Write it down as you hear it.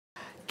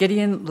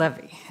Gideon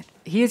Levy.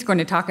 He is going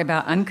to talk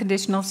about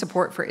unconditional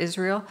support for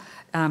Israel.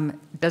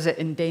 Does it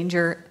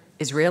endanger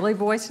Israeli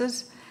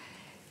voices?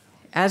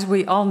 As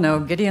we all know,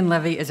 Gideon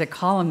Levy is a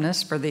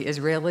columnist for the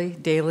Israeli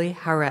daily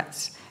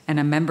Haaretz and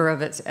a member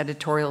of its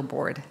editorial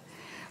board.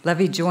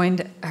 Levy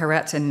joined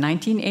Haaretz in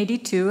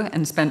 1982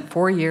 and spent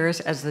 4 years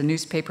as the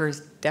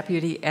newspaper's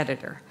deputy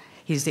editor.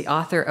 He's the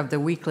author of the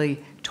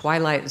weekly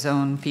Twilight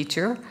Zone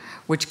feature,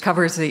 which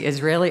covers the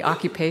Israeli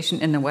occupation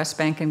in the West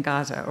Bank and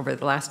Gaza over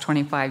the last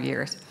 25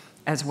 years,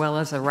 as well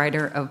as a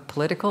writer of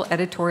political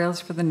editorials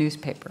for the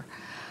newspaper.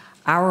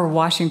 Our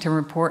Washington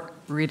Report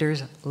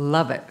readers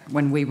love it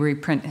when we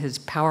reprint his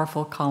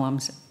powerful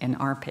columns in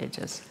our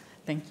pages.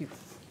 Thank you.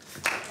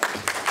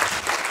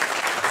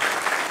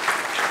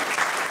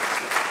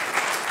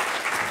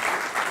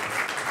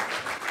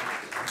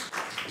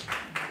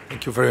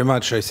 Thank you very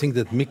much. I think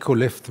that Miko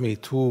left me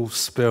 2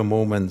 spare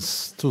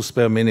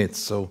minutes,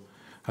 so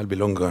I'll be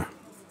longer.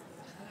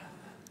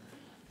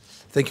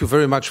 Thank you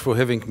very much for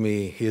having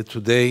me here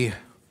today.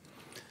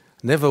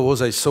 Never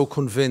was I so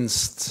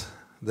convinced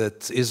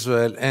that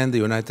Israel and the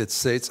United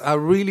States are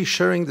really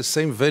sharing the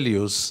same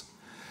values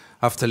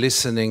after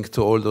listening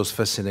to all those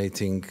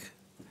fascinating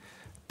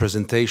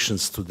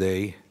presentations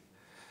today,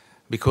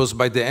 because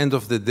by the end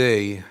of the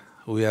day,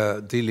 we are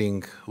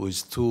dealing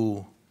with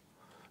 2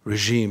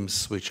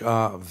 regimes which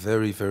are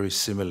very, very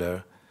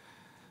similar,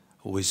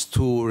 with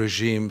 2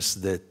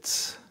 regimes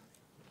that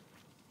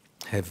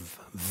have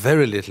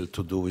very little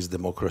to do with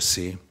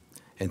democracy,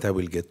 and I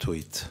will get to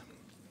it.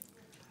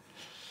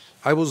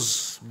 I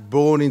was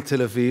born in Tel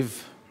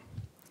Aviv.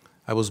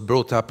 I was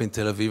brought up in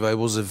Tel Aviv. I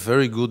was a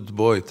very good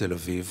boy in Tel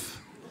Aviv.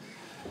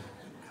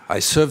 I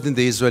served in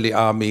the Israeli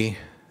army.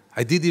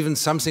 I did even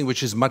something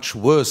which is much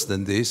worse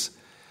than this.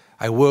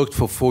 I worked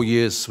for 4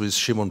 years with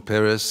Shimon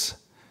Peres,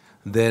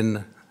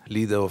 then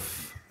leader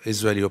of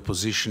Israeli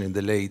opposition in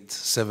the late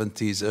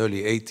 70s,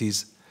 early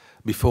 80s,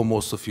 before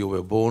most of you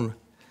were born.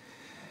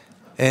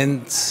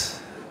 And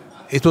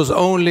it was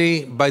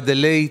only by the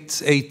late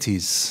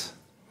 80s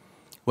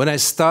when I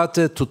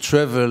started to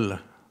travel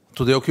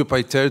to the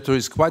occupied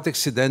territories quite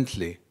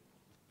accidentally,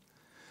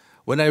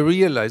 when I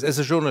realized, as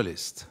a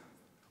journalist,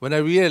 when I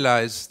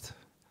realized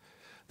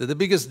that the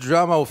biggest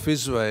drama of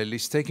Israel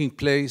is taking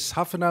place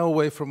half an hour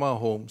away from our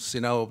homes,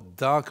 in our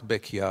dark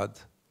backyard,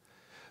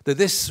 that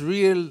this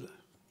real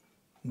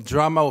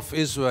drama of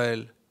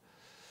Israel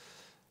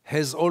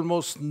has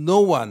almost no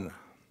one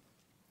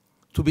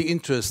to be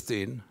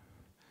interested in,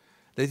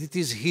 that it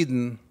is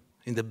hidden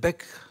in the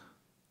backyard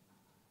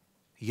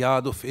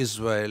of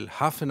Israel,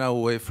 half an hour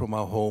away from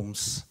our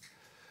homes.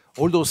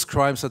 All those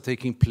crimes are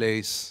taking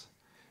place,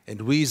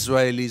 and we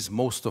Israelis,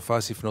 most of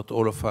us, if not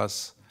all of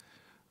us,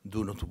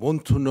 do not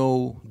want to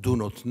know, do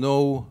not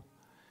know,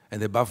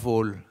 and above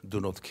all,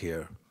 do not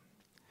care.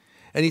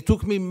 And it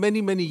took me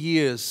many, many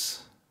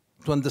years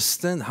to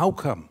understand how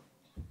come.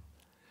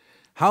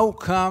 How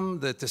come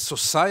that a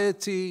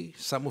society,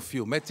 some of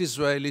you met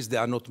Israelis, they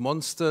are not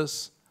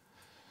monsters.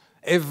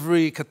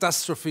 Every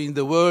catastrophe in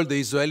the world, the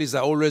Israelis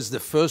are always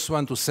the first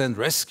one to send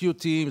rescue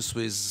teams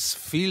with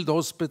field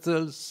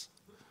hospitals.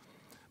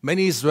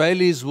 Many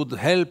Israelis would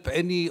help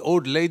any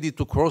old lady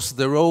to cross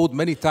the road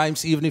many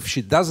times, even if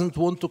she doesn't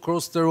want to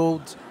cross the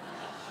road.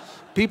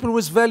 People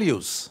with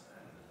values.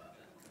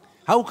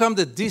 How come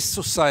that this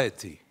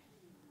society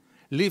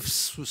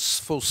lives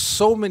for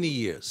so many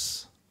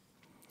years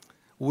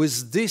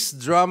with this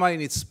drama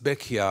in its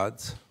backyard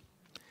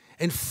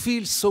and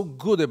feels so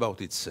good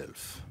about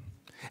itself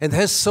and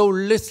has so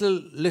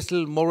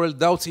little moral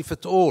doubts, if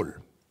at all?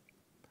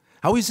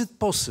 How is it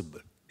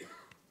possible?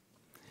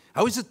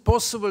 How is it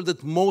possible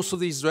that most of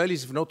the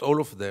Israelis, if not all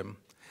of them,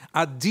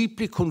 are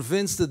deeply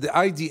convinced that the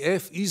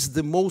IDF is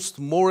the most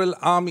moral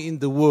army in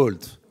the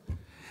world?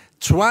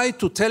 Try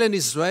to tell an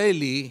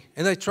Israeli,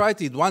 and I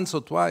tried it once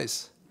or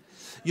twice,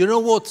 you know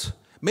what,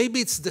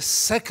 maybe it's the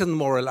 2nd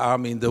moral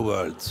army in the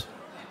world.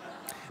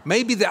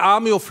 Maybe the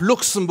army of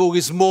Luxembourg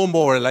is more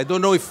moral. I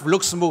don't know if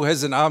Luxembourg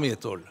has an army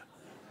at all.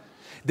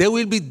 They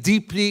will be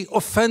deeply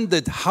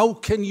offended. How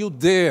can you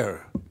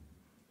dare?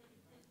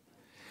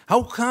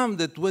 How come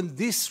that when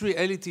this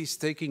reality is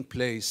taking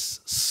place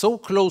so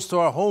close to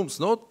our homes,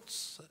 not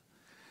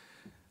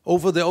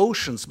over the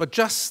oceans, but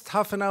just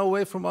half an hour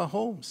away from our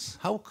homes,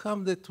 how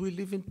come that we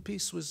live in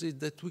peace with it,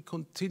 that we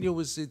continue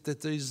with it,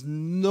 that there is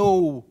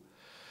no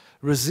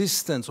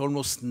resistance,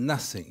 almost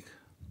nothing?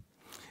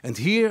 And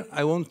here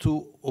I want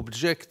to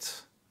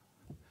object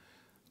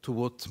to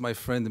what my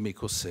friend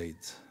Miko said.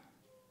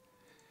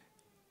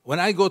 When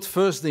I got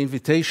first the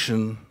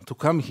invitation to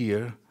come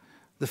here,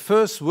 the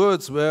first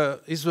words were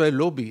Israel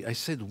lobby. I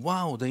said,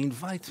 wow, they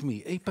invite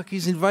me. AIPAC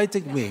is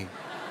inviting me.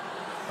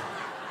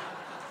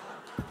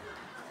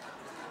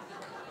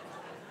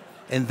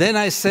 And then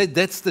I said,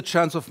 that's the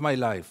chance of my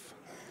life.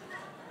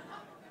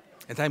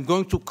 And I'm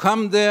going to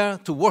come there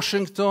to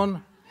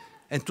Washington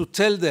and to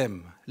tell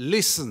them,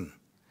 listen,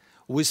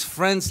 with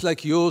friends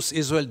like yours,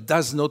 Israel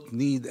does not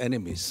need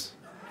enemies.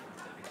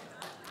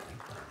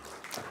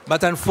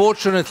 But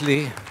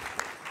unfortunately,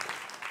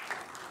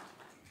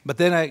 But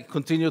then I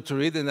continued to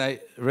read, and I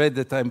read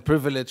that I'm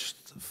privileged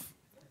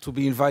to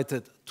be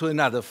invited to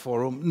another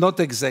forum, not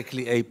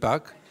exactly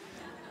AIPAC,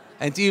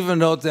 and even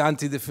not the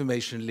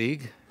Anti-Defamation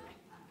League.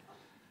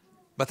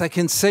 But I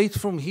can say it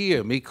from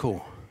here,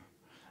 Miko.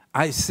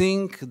 I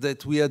think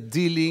that we are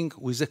dealing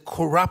with a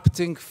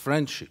corrupting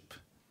friendship.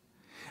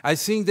 I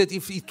think that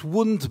if it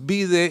wouldn't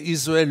be the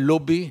Israel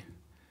lobby,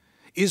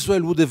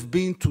 Israel would have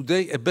been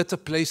today a better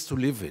place to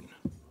live in.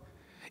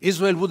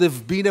 Israel would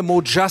have been a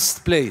more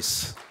just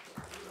place.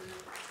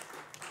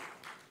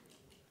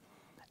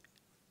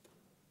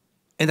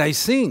 And I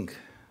think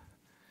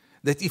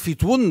that if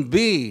it wouldn't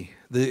be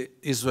the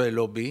Israel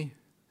lobby,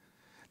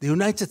 the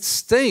United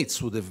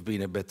States would have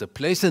been a better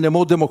place and a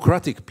more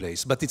democratic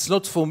place. But it's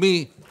not for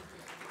me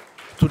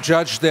to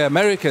judge the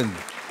American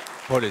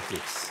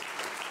politics.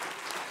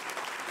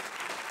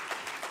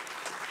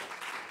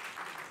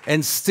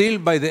 And still,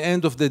 by the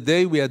end of the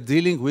day, we are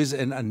dealing with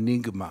an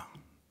enigma,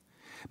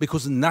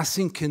 because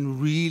nothing can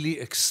really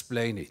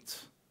explain it.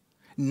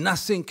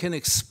 Nothing can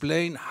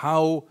explain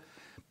how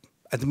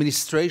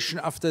administration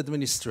after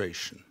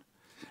administration,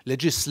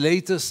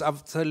 legislators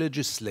after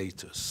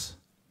legislators,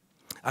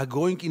 are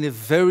going in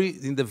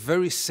the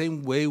very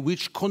same way,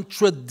 which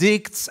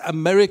contradicts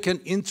American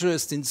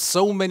interest in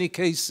so many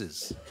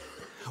cases,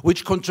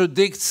 which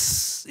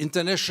contradicts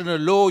international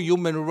law,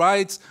 human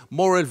rights,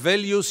 moral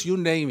values, you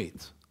name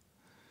it.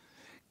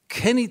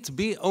 Can it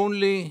be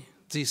only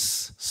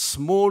this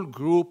small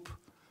group,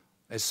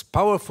 as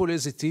powerful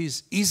as it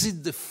is? Is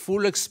it the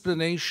full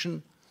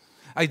explanation?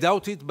 I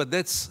doubt it, but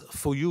that's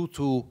for you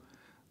to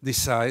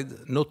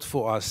decide, not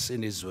for us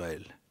in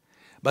Israel.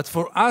 But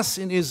for us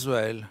in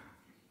Israel,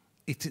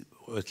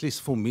 or at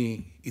least for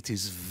me, it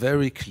is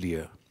very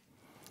clear.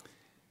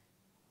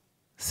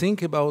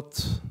 Think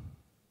about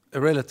a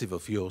relative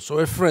of yours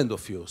or a friend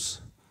of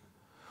yours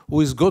who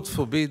is, God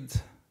forbid,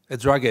 a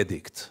drug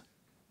addict.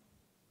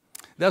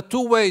 There are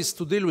two ways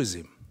to deal with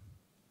him.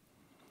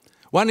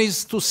 One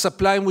is to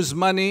supply him with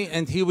money,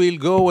 and he will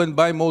go and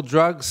buy more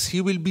drugs.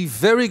 He will be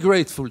very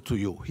grateful to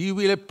you. He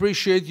will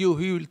appreciate you.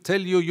 He will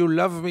tell you, you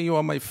love me, you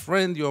are my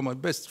friend, you are my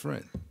best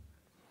friend.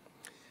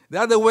 The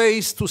other way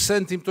is to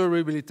send him to a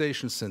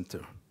rehabilitation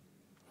center.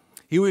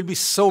 He will be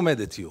so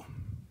mad at you.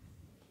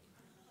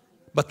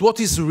 But what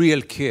is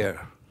real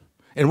care?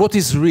 And what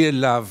is real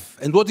love?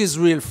 And what is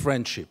real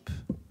friendship?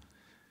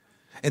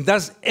 And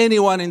does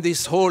anyone in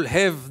this hall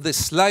have the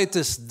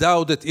slightest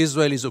doubt that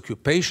Israel is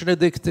occupation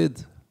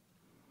addicted?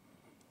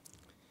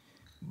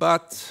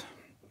 But,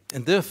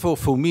 and therefore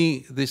for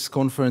me, this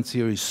conference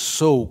here is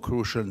so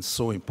crucial and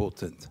so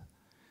important,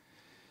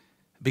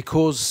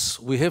 because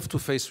we have to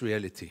face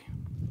reality.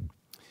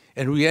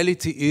 And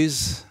reality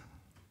is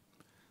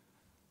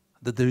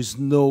that there is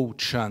no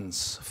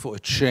chance for a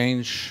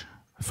change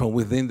from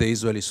within the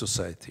Israeli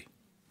society.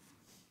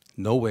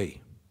 No way.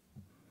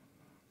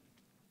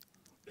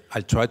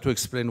 I'll try to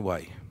explain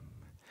why.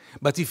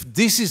 But if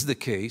this is the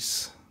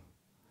case,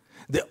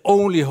 the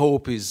only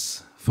hope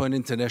is for an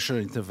international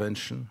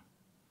intervention.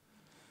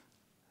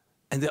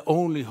 And the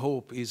only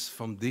hope is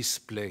from this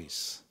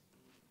place,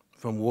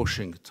 from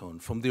Washington,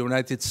 from the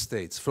United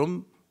States,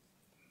 from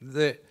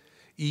the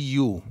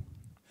EU,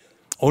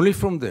 only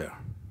from there.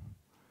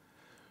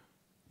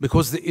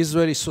 Because the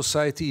Israeli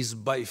society is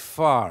by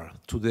far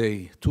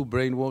today too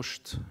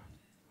brainwashed.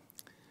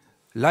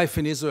 Life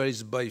in Israel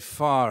is by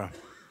far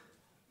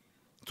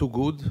too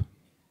good.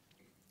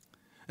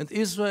 And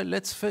Israel,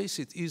 let's face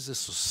it, is a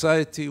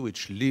society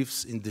which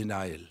lives in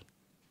denial,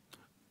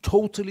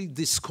 totally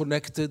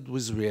disconnected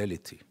with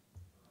reality.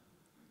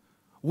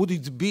 Would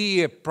it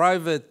be a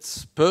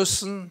private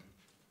person?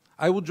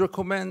 I would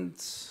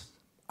recommend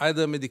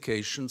either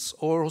medications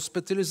or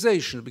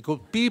hospitalization, because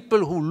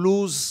people who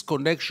lose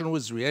connection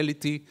with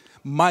reality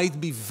might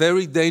be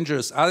very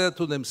dangerous, either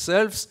to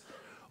themselves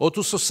or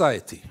to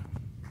society.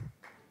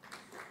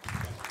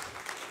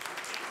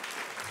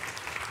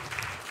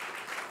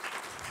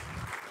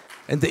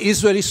 And the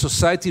Israeli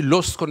society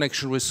lost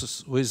connection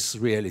with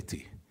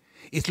reality.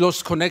 It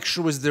lost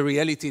connection with the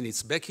reality in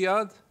its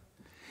backyard.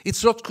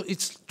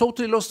 It's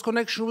totally lost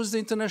connection with the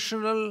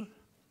international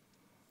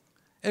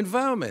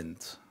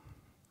environment.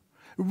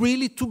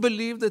 Really to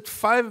believe that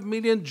 5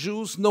 million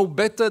Jews know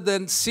better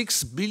than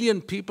 6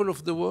 billion people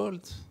of the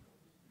world?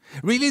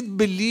 Really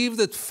believe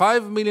that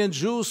 5 million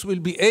Jews will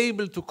be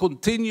able to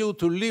continue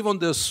to live on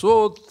their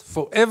sword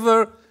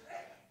forever?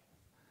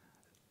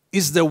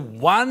 Is there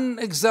one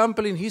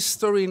example in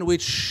history in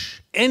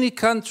which any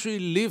country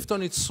lived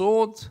on its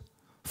sword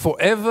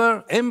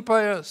forever?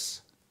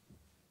 Empires?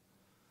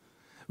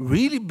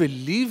 Really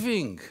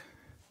believing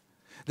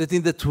that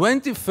in the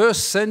 21st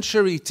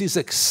century it is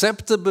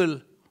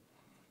acceptable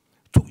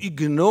to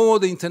ignore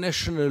the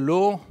international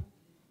law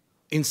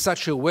in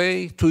such a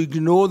way, to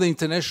ignore the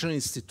international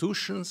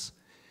institutions,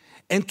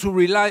 and to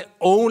rely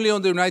only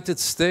on the United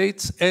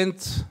States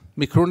and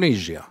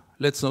Micronesia.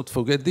 Let's not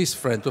forget this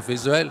friend of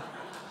Israel.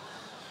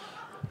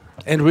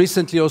 And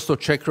recently also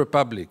Czech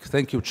Republic.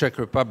 Thank you, Czech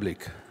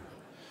Republic.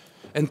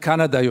 And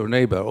Canada, your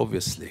neighbor,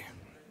 obviously.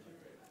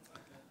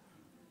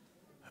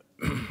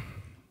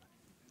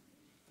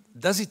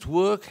 Does it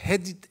work?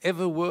 Had it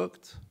ever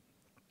worked?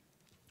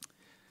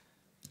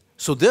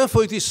 So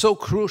therefore it is so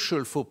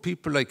crucial for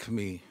people like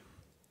me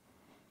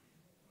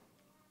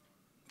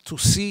to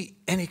see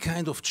any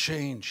kind of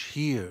change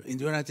here in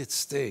the United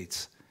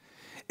States.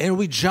 And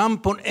we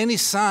jump on any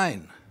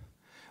sign.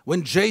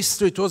 When J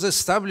Street was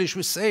established,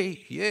 we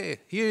say, yeah,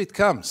 here it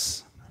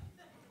comes.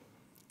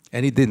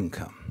 And it didn't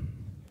come.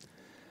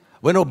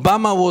 When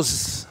Obama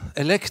was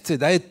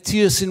elected, I had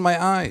tears in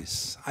my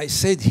eyes. I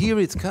said, here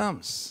it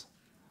comes.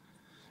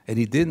 And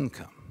it didn't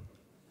come.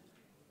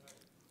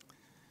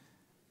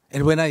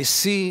 And when I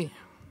see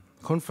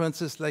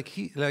conferences like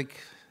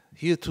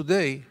here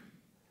today,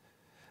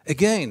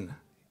 again,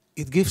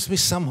 it gives me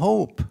some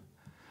hope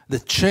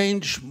that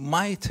change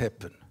might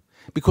happen.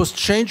 Because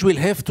change will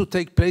have to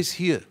take place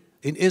here.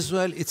 In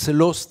Israel, it's a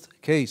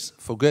lost case.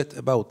 Forget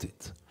about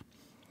it.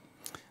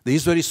 The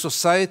Israeli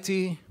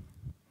society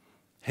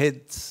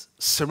had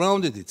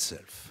surrounded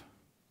itself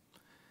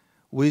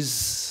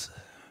with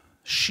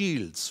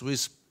shields,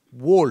 with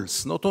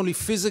walls, not only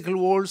physical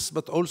walls,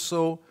 but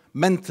also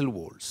mental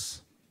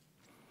walls.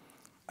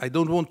 I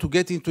don't want to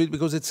get into it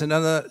because it's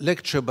another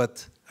lecture,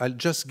 but I'll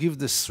just give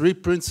the 3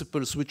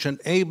 principles which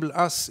enable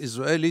us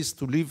Israelis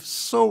to live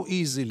so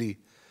easily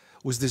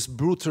with this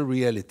brutal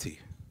reality.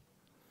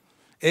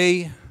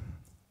 A,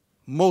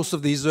 most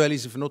of the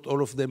Israelis, if not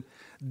all of them,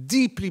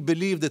 deeply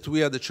believe that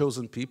we are the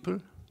chosen people.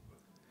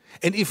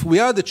 And if we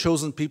are the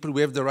chosen people,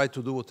 we have the right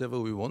to do whatever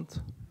we want.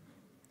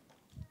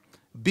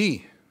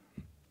 B,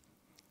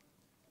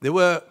 there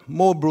were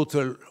more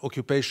brutal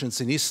occupations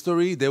in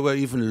history. There were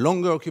even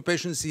longer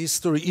occupations in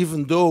history,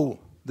 even though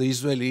the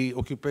Israeli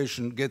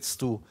occupation gets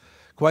to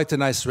quite a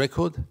nice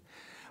record.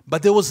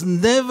 But there was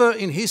never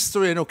in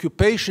history an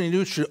occupation in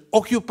which the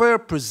occupier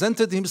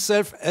presented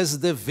himself as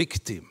the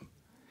victim.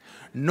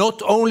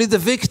 Not only the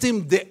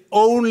victim, the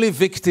only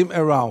victim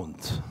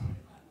around.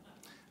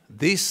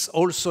 This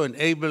also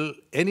enables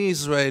any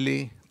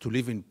Israeli to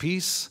live in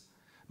peace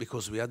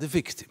because we are the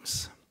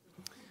victims.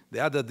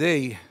 The other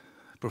day,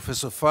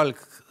 Professor Falk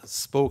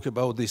spoke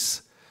about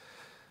this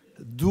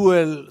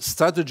dual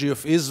strategy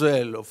of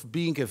Israel of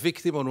being a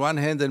victim on one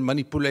hand and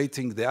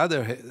manipulating the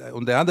other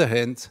on the other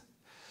hand.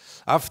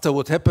 After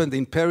what happened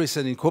in Paris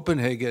and in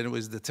Copenhagen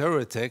with the terror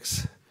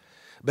attacks,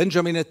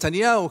 Benjamin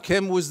Netanyahu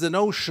came with the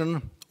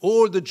notion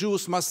all the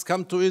Jews must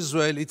come to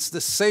Israel. It's the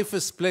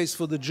safest place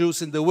for the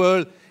Jews in the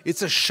world.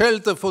 It's a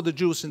shelter for the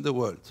Jews in the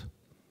world.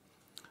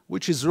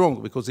 Which is wrong,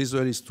 because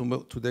Israel is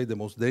today the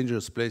most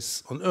dangerous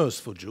place on earth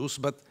for Jews.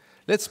 But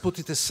let's put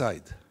it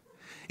aside.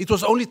 It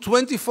was only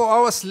 24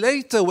 hours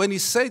later when he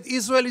said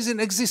Israel is an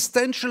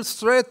existential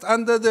threat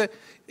under the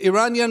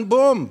Iranian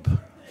bomb.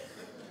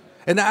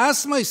 And I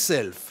asked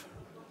myself,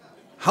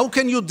 how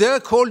can you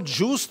dare call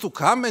Jews to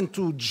come and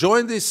to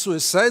join this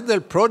suicidal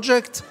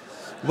project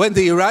when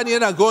the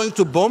Iranians are going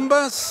to bomb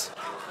us?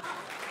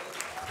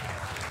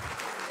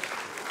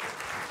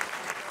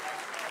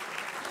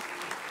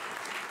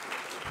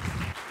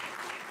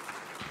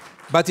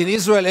 But in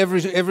Israel,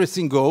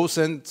 everything goes,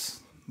 and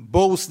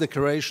both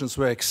declarations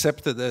were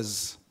accepted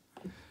as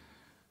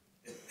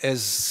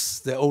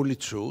the only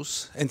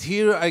truth. And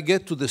here I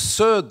get to the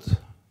 3rd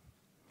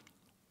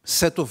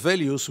set of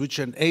values which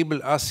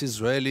enable us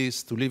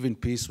Israelis to live in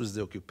peace with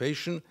the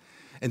occupation.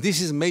 And this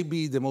is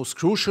maybe the most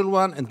crucial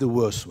one and the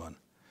worst one.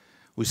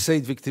 We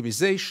say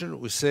victimization,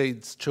 we say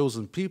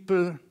chosen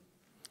people.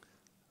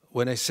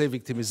 When I say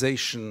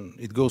victimization,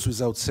 it goes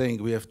without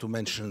saying we have to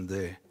mention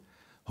the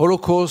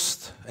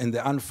Holocaust and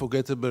the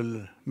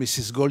unforgettable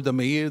Mrs. Golda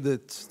Meir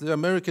that the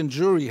American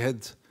jury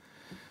had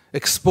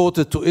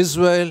exported to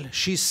Israel.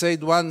 She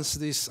said once,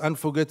 this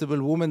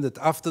unforgettable woman, that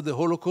after the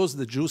Holocaust,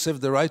 the Jews have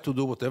the right to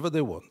do whatever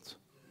they want.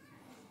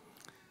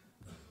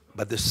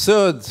 But the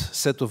 3rd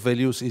set of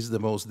values is the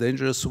most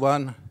dangerous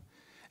one,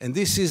 and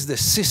this is the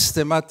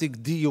systematic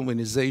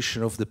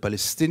dehumanization of the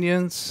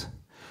Palestinians,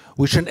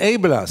 which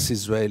enable us,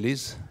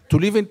 Israelis, to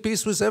live in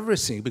peace with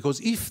everything. Because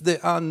if they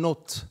are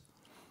not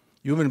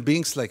human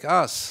beings like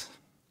us,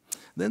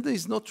 then there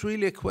is not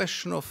really a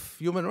question of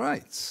human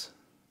rights.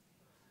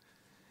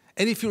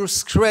 And if you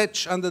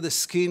scratch under the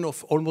skin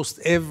of almost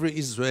every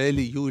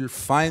Israeli, you will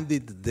find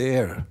it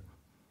there.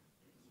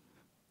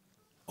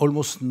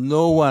 Almost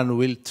no one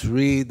will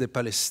treat the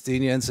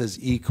Palestinians as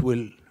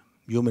equal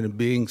human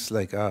beings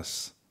like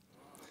us.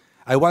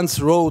 I once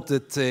wrote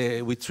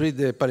that we treat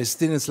the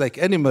Palestinians like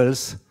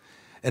animals,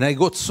 and I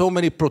got so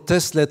many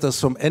protest letters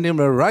from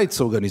animal rights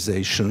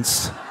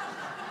organizations,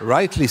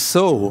 rightly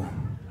so.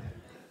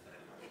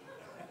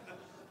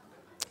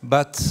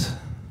 But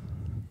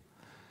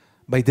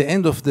by the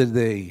end of the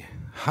day,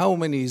 how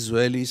many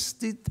Israelis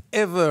did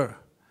ever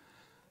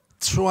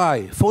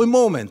try for a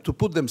moment to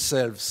put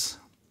themselves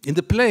in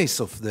the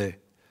place of the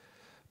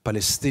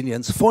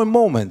Palestinians for a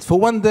moment, for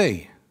one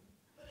day?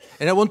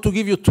 And I want to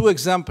give you 2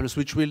 examples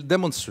which will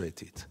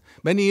demonstrate it.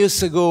 Many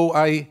years ago,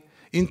 I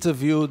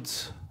interviewed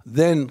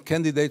then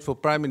candidate for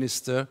Prime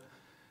Minister,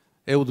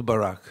 Ehud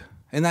Barak.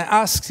 And I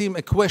asked him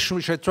a question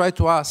which I try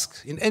to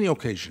ask in any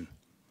occasion.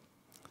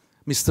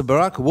 Mr.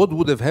 Barak, what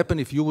would have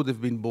happened if you would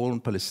have been born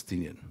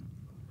Palestinian?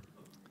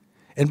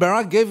 And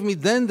Barak gave me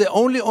then the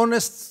only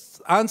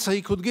honest answer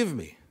he could give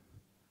me.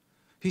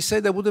 He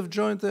said I would have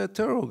joined a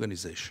terror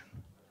organization.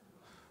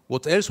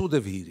 What else would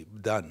have he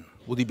done?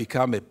 Would he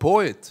become a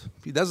poet?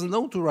 He doesn't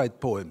know to write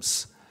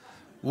poems.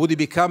 Would he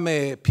become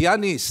a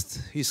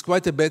pianist? He's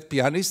quite a bad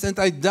pianist, and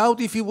I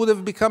doubt if he would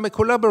have become a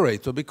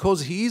collaborator,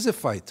 because he is a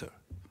fighter.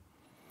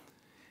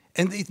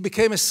 And it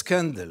became a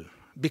scandal,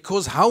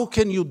 because how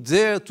can you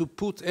dare to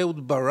put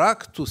Ehud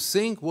Barak to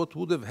think what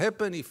would have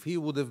happened if he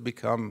would have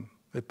become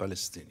a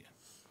Palestinian?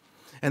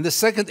 And the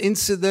second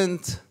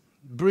incident,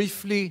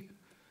 briefly,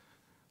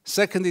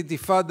 Second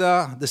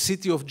Intifada, the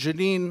city of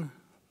Jenin,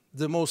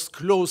 the most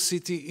closed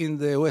city in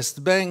the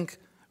West Bank,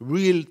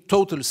 real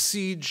total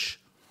siege.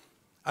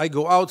 I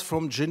go out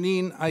from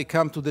Jenin, I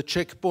come to the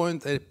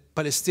checkpoint, a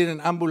Palestinian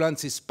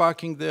ambulance is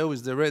parking there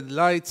with the red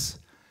lights.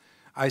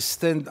 I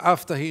stand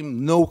after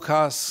him, no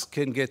cars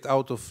can get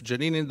out of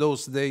Jenin in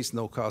those days,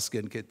 no cars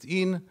can get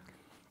in,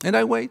 and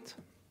I wait.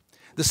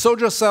 The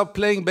soldiers are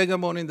playing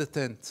backgammon in the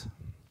tent.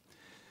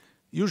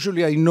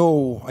 Usually I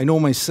know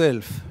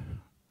myself,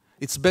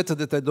 it's better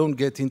that I don't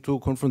get into a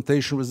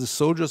confrontation with the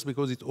soldiers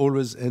because it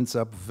always ends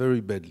up very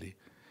badly.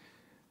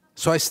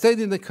 So I stayed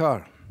in the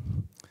car.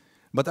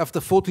 But after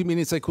 40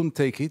 minutes, I couldn't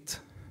take it.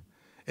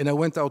 And I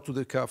went out to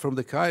the car, from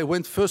the car. I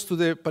went first to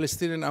the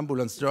Palestinian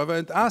ambulance driver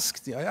and I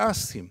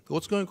asked him,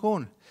 what's going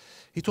on?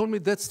 He told me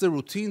that's the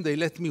routine. They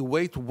let me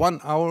wait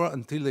 1 hour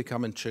until they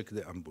come and check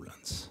the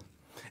ambulance.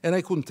 And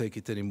I couldn't take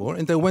it anymore.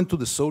 And I went to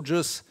the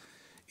soldiers.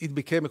 It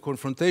became a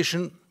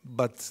confrontation.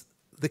 But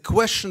the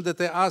question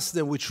that I asked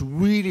them, which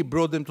really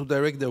brought them to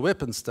direct their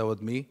weapons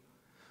toward me,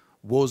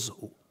 was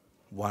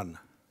one.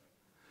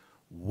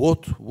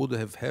 What would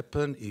have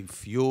happened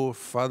if your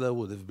father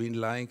would have been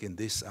lying in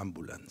this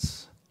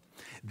ambulance?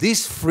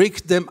 This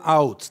freaked them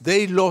out.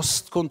 They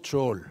lost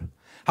control.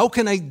 How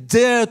can I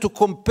dare to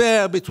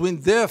compare between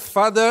their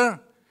father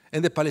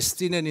and the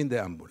Palestinian in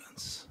the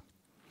ambulance?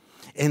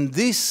 And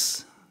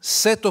this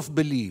set of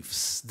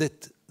beliefs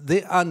that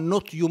they are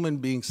not human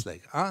beings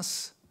like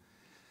us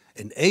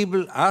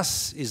enable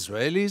us,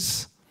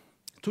 Israelis,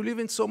 to live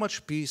in so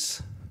much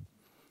peace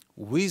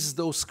with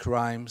those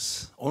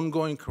crimes,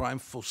 ongoing crime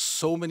for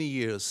so many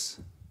years,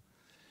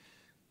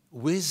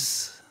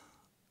 with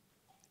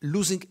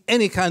losing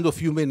any kind of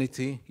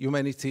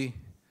humanity,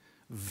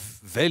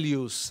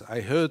 values.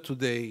 I heard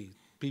today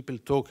people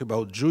talk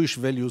about Jewish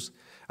values.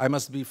 I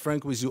must be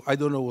frank with you, I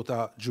don't know what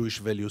are Jewish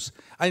values.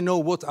 I know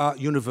what are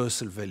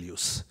universal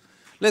values.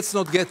 Let's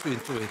not get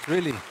into it,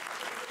 really.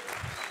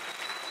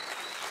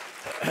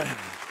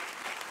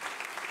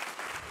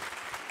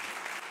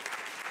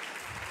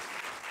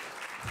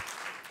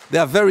 There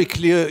are very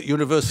clear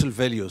universal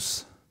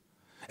values.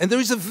 And there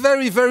is a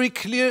very, very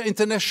clear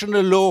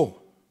international law.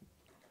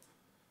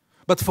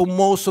 But for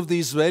most of the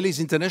Israelis,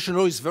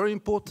 international law is very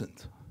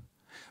important.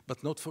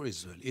 But not for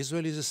Israel.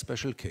 Israel is a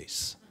special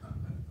case.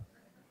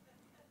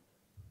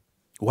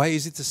 Why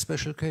is it a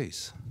special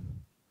case?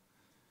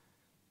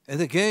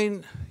 And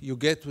again, you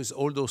get with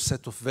all those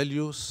set of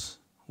values,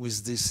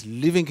 with this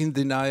living in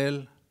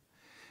denial.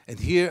 And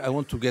here I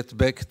want to get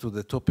back to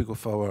the topic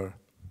of our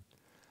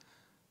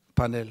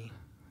panel.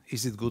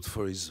 Is it good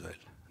for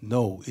Israel?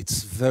 No,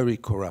 it's very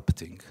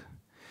corrupting.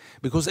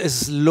 Because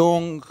as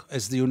long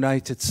as the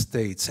United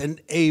States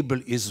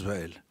enable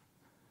Israel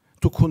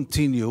to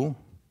continue,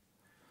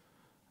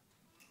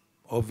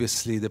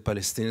 obviously the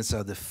Palestinians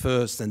are the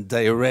first and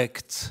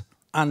direct,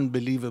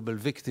 unbelievable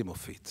victim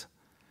of it.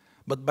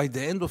 But by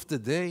the end of the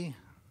day,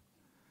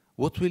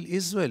 what will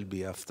Israel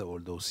be after all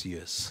those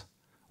years?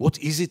 What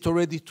is it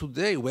already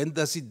today? Where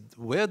does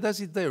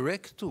it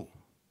direct to?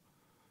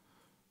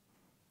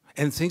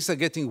 And things are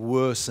getting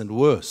worse and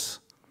worse.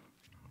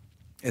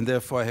 And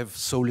therefore I have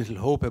so little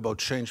hope about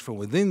change from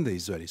within the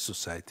Israeli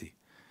society.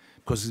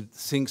 Because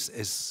things,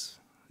 as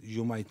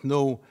you might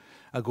know,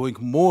 are going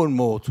more and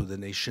more to the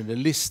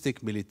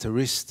nationalistic,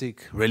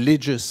 militaristic,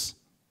 religious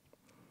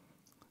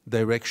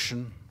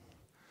direction,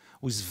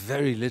 with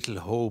very little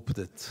hope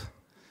that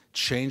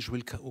change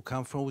will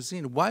come from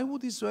within. Why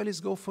would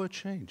Israelis go for a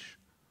change?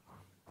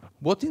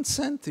 What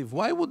incentive?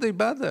 Why would they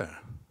bother?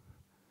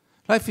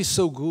 Life is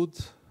so good.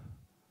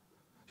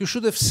 You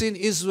should have seen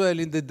Israel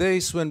in the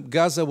days when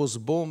Gaza was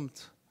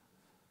bombed,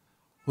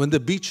 when the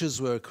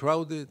beaches were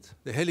crowded,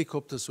 the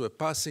helicopters were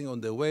passing on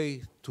their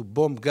way to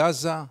bomb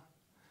Gaza.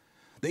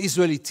 The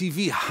Israeli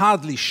TV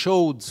hardly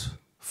showed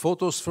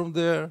photos from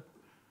there.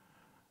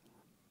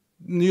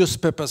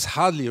 Newspapers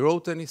hardly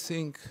wrote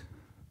anything.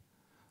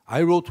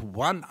 I wrote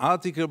one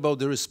article about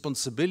the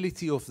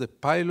responsibility of the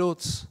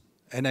pilots,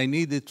 and I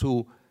needed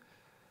to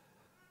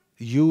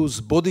use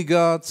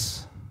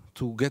bodyguards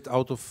to get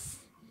out of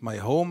my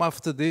home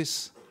after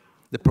this.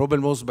 The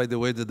problem was, by the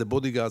way, that the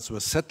bodyguards were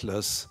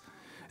settlers,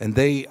 and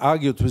they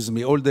argued with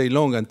me all day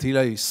long until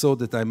I saw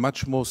that I'm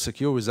much more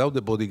secure without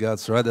the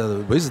bodyguards rather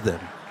than with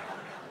them.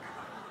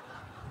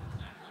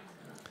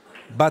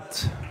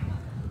 But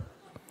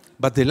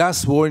the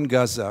last war in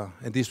Gaza,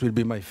 and this will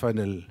be my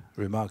final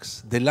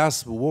remarks, the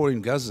last war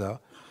in Gaza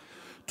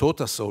taught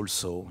us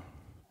also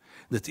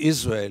that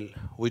Israel,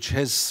 which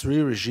has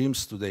 3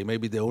 regimes today,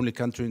 maybe the only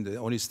country, the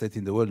only state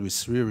in the world with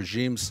 3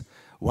 regimes,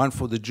 one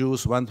for the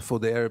Jews, one for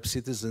the Arab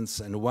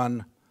citizens, and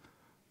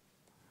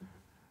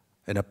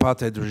an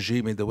apartheid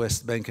regime in the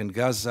West Bank and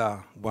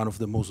Gaza, one of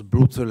the most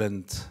brutal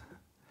and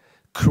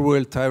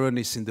cruel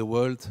tyrannies in the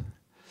world.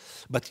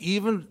 But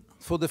even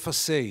for the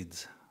facade,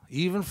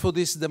 even for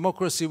this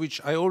democracy,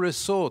 which I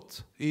always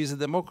thought is a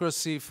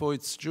democracy for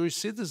its Jewish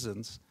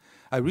citizens,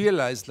 I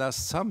realized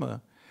last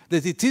summer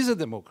that it is a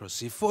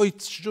democracy for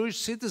its Jewish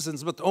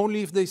citizens, but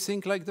only if they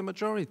think like the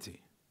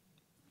majority.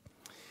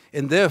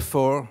 And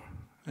therefore,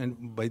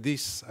 and by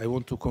this I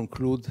want to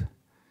conclude,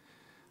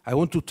 I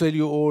want to tell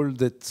you all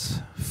that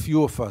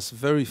few of us,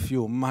 very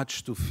few,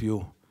 much too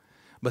few,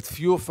 but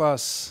few of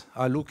us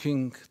are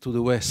looking to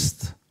the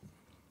West,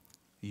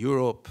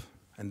 Europe,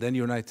 and then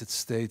United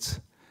States,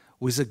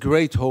 with a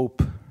great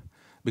hope,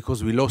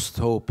 because we lost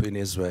hope in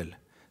Israel.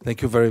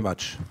 Thank you very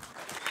much.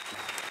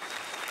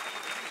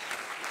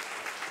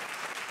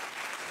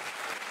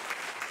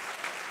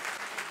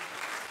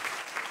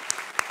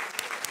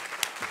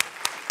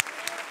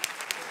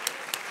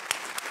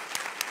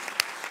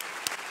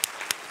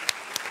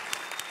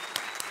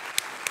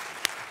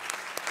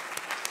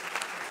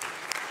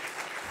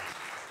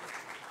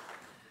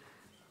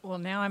 Well,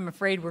 now I'm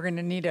afraid we're going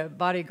to need a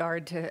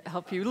bodyguard to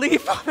help you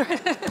leave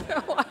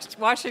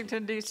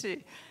Washington,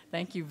 D.C.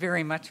 Thank you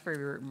very much for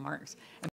your remarks.